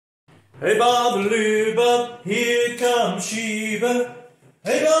Hey Babaloo Bob, here comes Sheeba.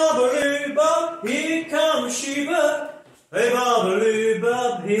 Hey Babaloo Bob, here comes Sheeba. Hey Babaloo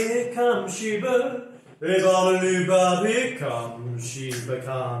Bob, here comes Sheeba. Hey Babaloo Bob, here comes Sheeba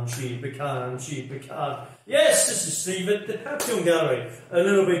Khan, Sheeba Khan, Sheeba Khan. Yes, this is Steve at the Papillon Gallery. A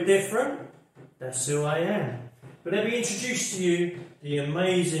little bit different. That's who I am. But let me introduce to you the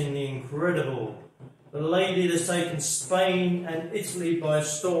amazing, the incredible, the lady that's taken Spain and Italy by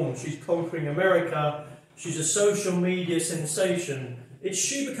storm. She's conquering America. She's a social media sensation. It's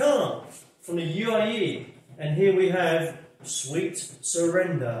Sheeba Khan from the UAE. And here we have Sweet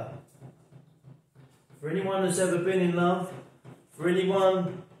Surrender. For anyone that's ever been in love, for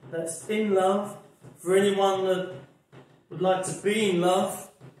anyone that's in love, for anyone that would like to be in love,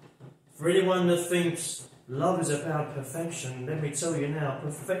 for anyone that thinks love is about perfection, let me tell you now,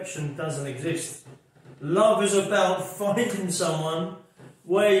 perfection doesn't exist. Love is about finding someone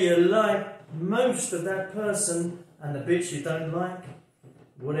where you like most of that person and the bits you don't like,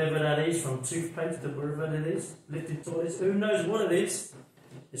 whatever that is, from toothpaste to wherever it is, lifted toys, who knows what it is.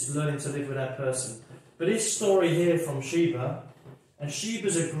 It's learning to live with that person. But this story here from Sheeba, and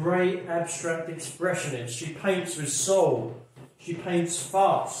Sheeba's a great abstract expressionist. She paints with soul. She paints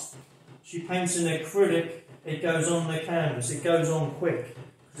fast. She paints in acrylic. It goes on the canvas. It goes on quick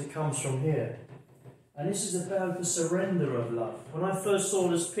because it comes from here. And this is about the surrender of love. When I first saw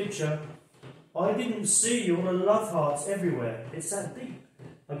this picture, I didn't see all the love hearts everywhere. It's that deep.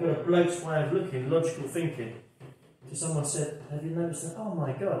 I've got a bloke's way of looking, logical thinking. So someone said, have you noticed that? Oh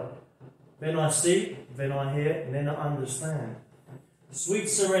my God. Then I see, then I hear, and then I understand. Sweet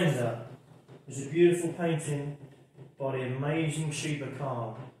Surrender is a beautiful painting by the amazing Sheeba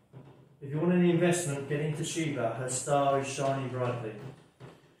Khan. If you want any investment, get into Sheeba. Her star is shining brightly.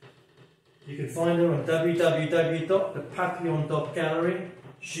 You can find her on www.thepapillon.gallery.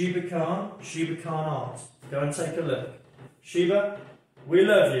 Sheeba Khan, Sheeba Khan Art. Go and take a look. Sheeba, we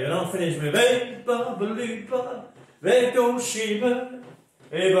love you. And I'll finish with Hey Babaloo Bob, there goes Sheeba.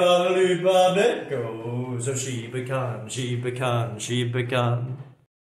 Hey Babaloo Bob, there goes Sheeba Khan, Sheeba Khan, Sheeba Khan.